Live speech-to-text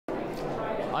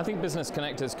I think business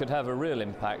connectors could have a real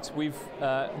impact. We've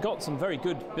got some very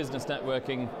good business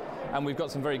networking, and we've got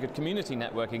some very good community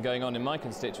networking going on in my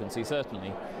constituency,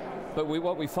 certainly. But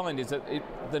what we find is that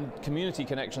the community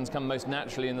connections come most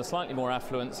naturally in the slightly more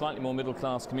affluent, slightly more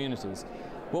middle-class communities.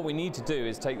 What we need to do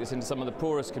is take this into some of the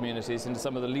poorest communities, into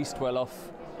some of the least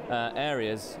well-off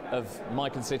areas of my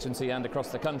constituency and across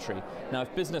the country. Now,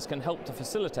 if business can help to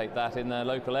facilitate that in their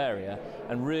local area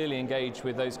and really engage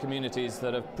with those communities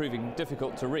that are proving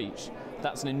difficult to reach,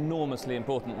 that's an enormously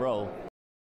important role.